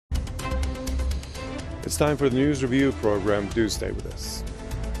It's time for the News Review program. Do stay with us.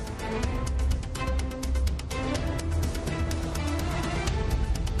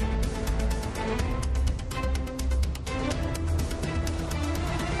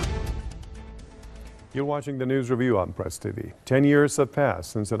 You're watching the News Review on Press TV. 10 years have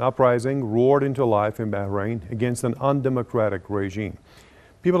passed since an uprising roared into life in Bahrain against an undemocratic regime.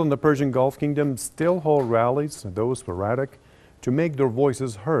 People in the Persian Gulf Kingdom still hold rallies, though sporadic, to make their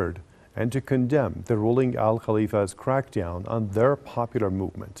voices heard and to condemn the ruling Al Khalifa's crackdown on their popular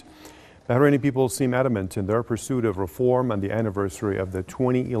movement. Bahraini people seem adamant in their pursuit of reform on the anniversary of the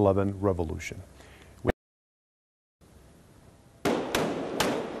 2011 revolution.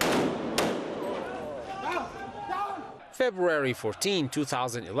 February 14,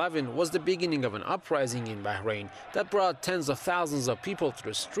 2011 was the beginning of an uprising in Bahrain that brought tens of thousands of people to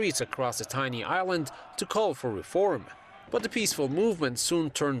the streets across the tiny island to call for reform. But the peaceful movement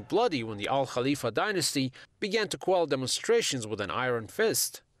soon turned bloody when the Al Khalifa dynasty began to quell demonstrations with an iron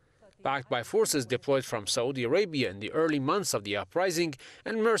fist. Backed by forces deployed from Saudi Arabia in the early months of the uprising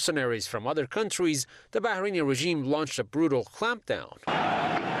and mercenaries from other countries, the Bahraini regime launched a brutal clampdown.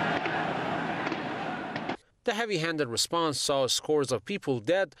 The heavy-handed response saw scores of people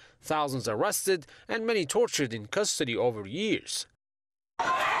dead, thousands arrested, and many tortured in custody over years.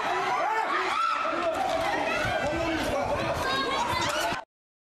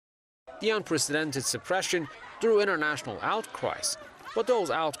 The unprecedented suppression drew international outcries, but those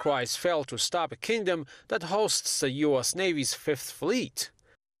outcries failed to stop a kingdom that hosts the U.S. Navy's Fifth Fleet.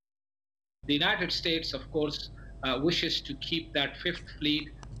 The United States, of course, wishes to keep that Fifth Fleet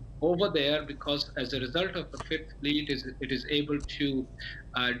over there because as a result of the Fifth Fleet, it is able to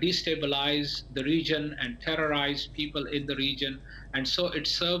destabilize the region and terrorize people in the region. And so it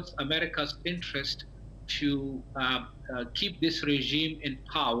serves America's interest to keep this regime in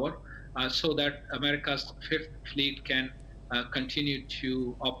power so that America's Fifth Fleet can continue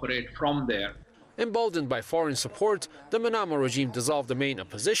to operate from there. Emboldened by foreign support, the Manama regime dissolved the main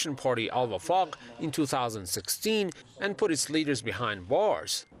opposition party Al-Wafaq in 2016 and put its leaders behind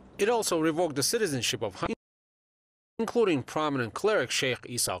bars. It also revoked the citizenship of including prominent cleric Sheikh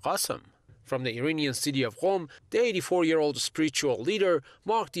Isa Qassem. From the Iranian city of Qom, the 84-year-old spiritual leader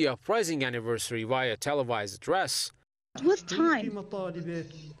marked the uprising anniversary via televised address. With time,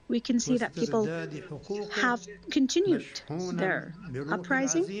 we can see that people have continued their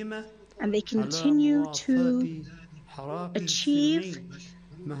uprising and they continue to achieve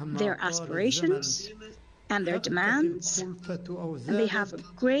their aspirations and their demands, and they have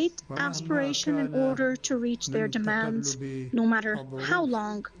great aspiration in order to reach their demands, no matter how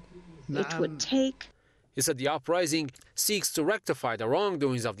long it would take. He said the uprising seeks to rectify the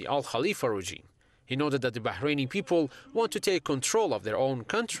wrongdoings of the Al Khalifa regime. He noted that the Bahraini people want to take control of their own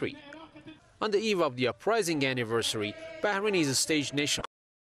country. On the eve of the uprising anniversary, Bahrainis staged national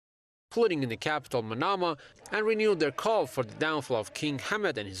including in the capital Manama, and renewed their call for the downfall of King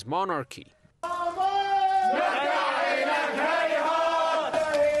Hamad and his monarchy.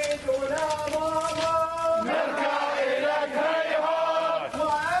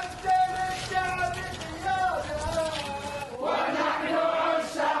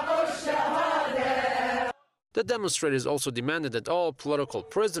 The demonstrators also demanded that all political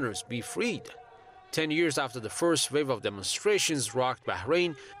prisoners be freed. 10 years after the first wave of demonstrations rocked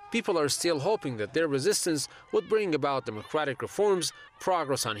Bahrain, people are still hoping that their resistance would bring about democratic reforms,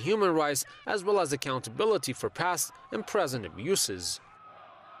 progress on human rights, as well as accountability for past and present abuses.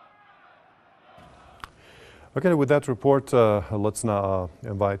 Okay, with that report, let's now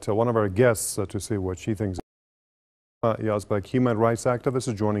invite one of our guests to see what she thinks. Yazbek, human rights activist,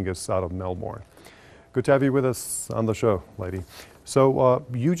 is joining us out of Melbourne. Good to have you with us on the show, lady. So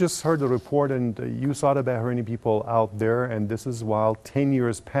you just heard the report and you saw the Bahraini people out there, and this is while 10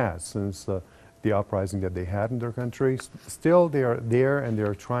 years passed since the uprising that they had in their country. Still, they are there and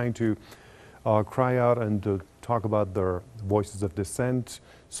they're trying to cry out and to talk about their voices of dissent.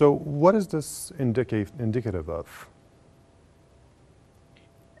 So what is this indicative of?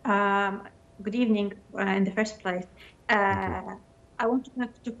 Good evening in the first place. I want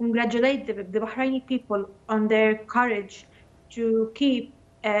to congratulate the Bahraini people on their courage to keep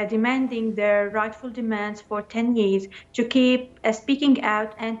demanding their rightful demands for 10 years, to keep speaking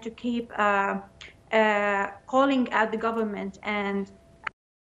out and to keep calling out the government and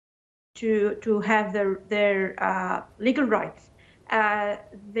to have their legal rights.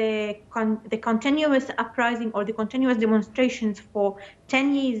 The continuous uprising or the continuous demonstrations for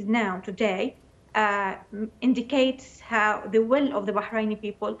 10 years now today indicates how the will of the Bahraini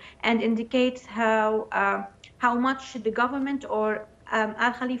people and indicates how much the government or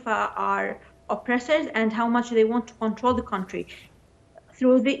Al Khalifa oppressors and how much they want to control the country.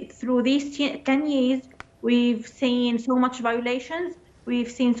 Through these 10 years, we've seen so much violations,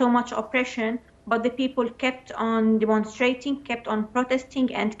 we've seen so much oppression, but the people kept on demonstrating, kept on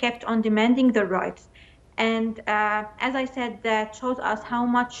protesting, and kept on demanding their rights. And as I said, that shows us how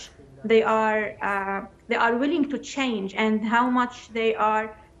much they are willing to change, and how much they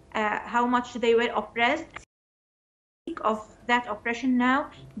were oppressed. Of that oppression now,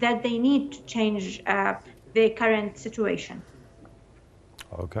 that they need to change the current situation.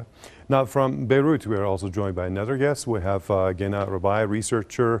 Okay. Now, from Beirut, we are also joined by another guest. We have Gena Rabai,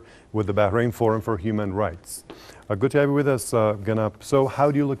 researcher with the Bahrain Forum for Human Rights. Good to have you with us, Gena. So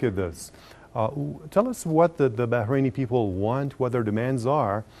how do you look at this? Tell us what the Bahraini people want, what their demands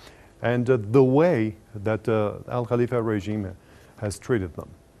are, and the way that Al Khalifa regime has treated them.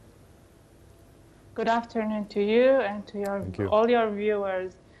 Good afternoon to you and to all your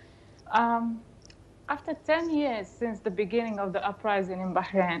viewers. After 10 years since the beginning of the uprising in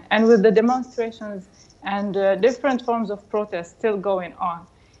Bahrain, and with the demonstrations and different forms of protest still going on,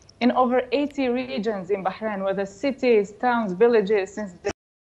 in over 80 regions in Bahrain, whether cities, towns, villages, since the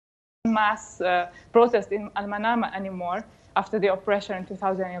mass protest in Al-Manama anymore after the oppression in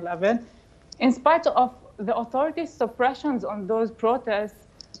 2011, in spite of the authorities' suppressions on those protests,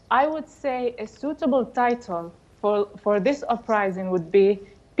 I would say a suitable title for this uprising would be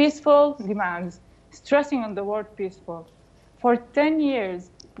Peaceful Demands, stressing on the word peaceful. For 10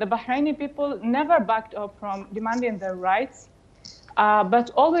 years, the Bahraini people never backed up from demanding their rights, but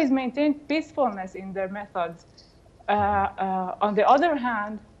always maintained peacefulness in their methods. On the other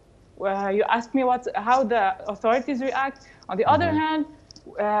hand, you asked me how the authorities react. On the other hand,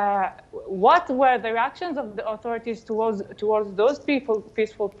 what were the reactions of the authorities towards those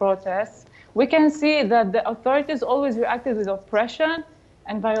peaceful protests? We can see that the authorities always reacted with oppression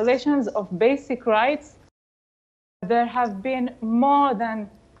and violations of basic rights. There have been more than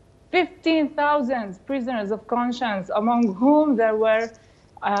 15,000 prisoners of conscience, among whom there were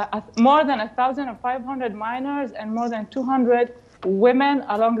more than 1,500 minors and more than 200 women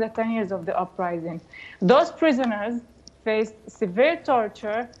along the 10 years of the uprising. Those prisoners faced severe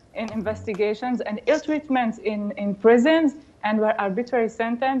torture in investigations and ill treatments in prisons and were arbitrarily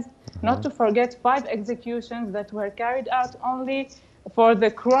sentenced, not to forget 5 executions that were carried out only for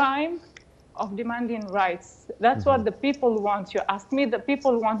the crime of demanding rights. That's what the people want. You asked me, the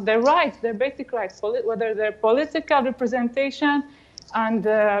people want their rights, their basic rights, whether they're political representation and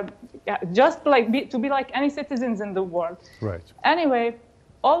just like to be like any citizens in the world. Right. Anyway,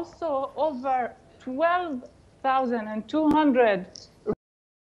 also over 12,200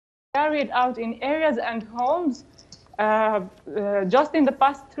 carried out in areas and homes just in the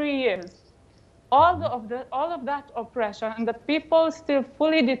past 3 years. All of that oppression, and the people still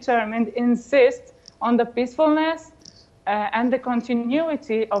fully determined insist on the peacefulness and the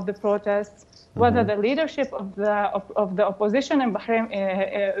continuity of the protests, whether the leadership of the opposition in Bahrain,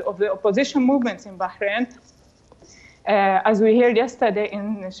 of the opposition movements in Bahrain, as we heard yesterday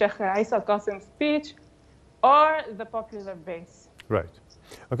in Sheikh Isa Qasim's speech, or the popular base. Right.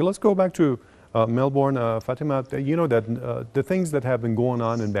 Okay, let's go back to Melbourne. Fatima, you know that the things that have been going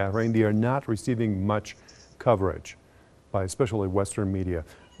on in Bahrain, they are not receiving much coverage by especially Western media.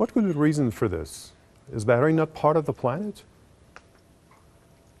 What could be the reason for this? Is Bahrain not part of the planet?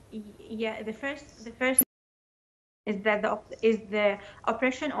 Yeah, the first is that the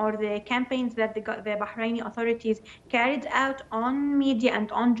oppression or the campaigns that the Bahraini authorities carried out on media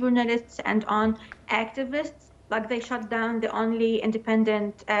and on journalists and on activists. Like they shut down the only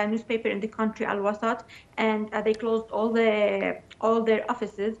independent newspaper in the country, Al Wasat, and they closed all their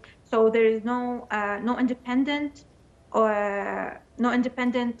offices. So there is no independent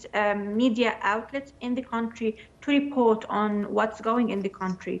media outlet in the country to report on what's going in the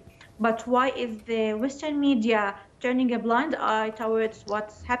country. But why is the Western media turning a blind eye towards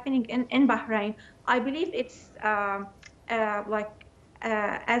what's happening in Bahrain? I believe it's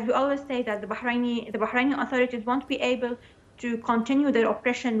as we always say, that the Bahraini authorities won't be able to continue their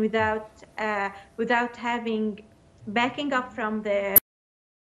oppression without having backing up from the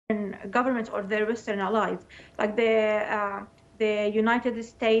government or their Western allies, like the United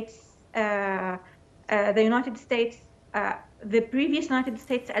States, the previous United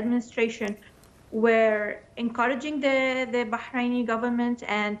States administration were encouraging the Bahraini government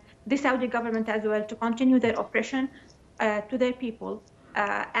and the Saudi government as well to continue their oppression to their people.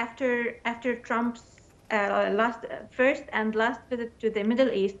 After Trump's first and last visit to the Middle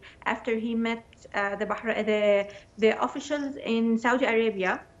East, after he met the officials in Saudi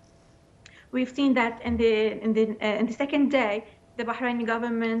Arabia, we've seen that in the second day, the Bahraini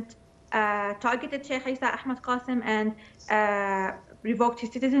government targeted Sheikh Isa Ahmed Qasim and revoked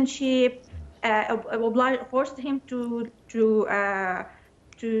his citizenship, forced him to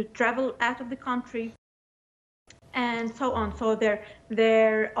travel out of the country, and so on. So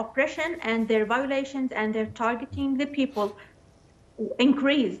their oppression and their violations and their targeting the people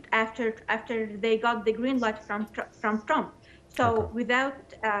increased after they got the green light from Trump. So without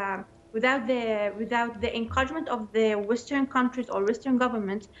the encouragement of the Western countries or Western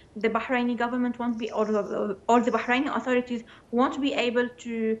governments, the Bahraini government won't be, or the Bahraini authorities won't be able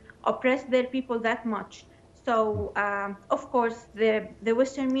to oppress their people that much. So of course the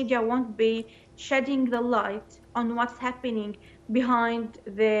Western media won't be shedding the light on what's happening behind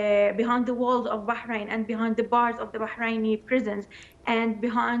the walls of Bahrain and behind the bars of the Bahraini prisons and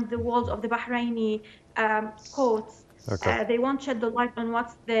behind the walls of the Bahraini courts. They won't shed the light on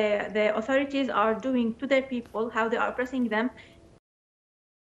what the authorities are doing to their people, how they are oppressing them,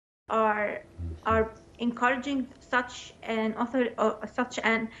 are encouraging such an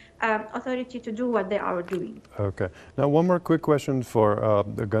authority to do what they are doing. Okay. Now, one more quick question for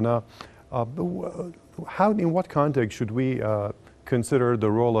Gana. In what context should we consider the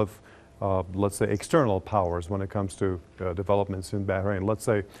role of, let's say, external powers when it comes to developments in Bahrain? Let's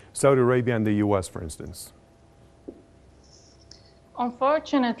say Saudi Arabia and the U.S., for instance.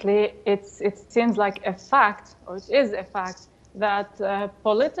 Unfortunately, it seems like a fact, or it is a fact, that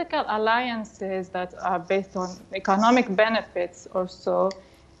political alliances that are based on economic benefits or so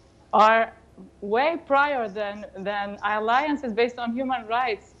are way prior than alliances based on human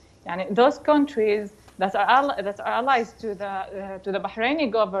rights. And those countries that are allies to the Bahraini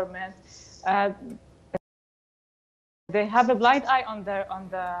government, they have a blind eye on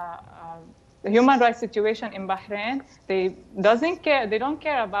the human rights situation in Bahrain. They don't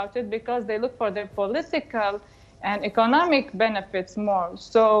care about it because they look for their political and economic benefits more.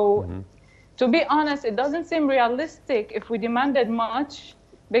 So to be honest, it doesn't seem realistic if we demanded much,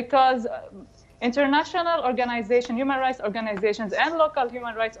 because international organizations, human rights organizations, and local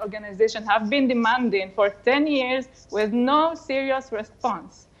human rights organizations have been demanding for 10 years with no serious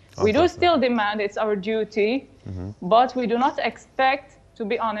response. We do still demand, it's our duty, but we do not expect, to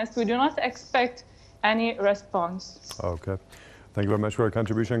be honest, we do not expect any response. Okay. Thank you very much for your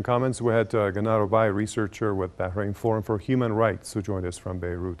contribution and comments. We had Gana Rubai, researcher with Bahrain Forum for Human Rights, who joined us from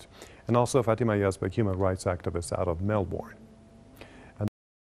Beirut, and also Fatima Yazbek, human rights activist out of Melbourne. And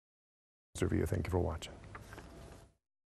interview. Thank you for watching.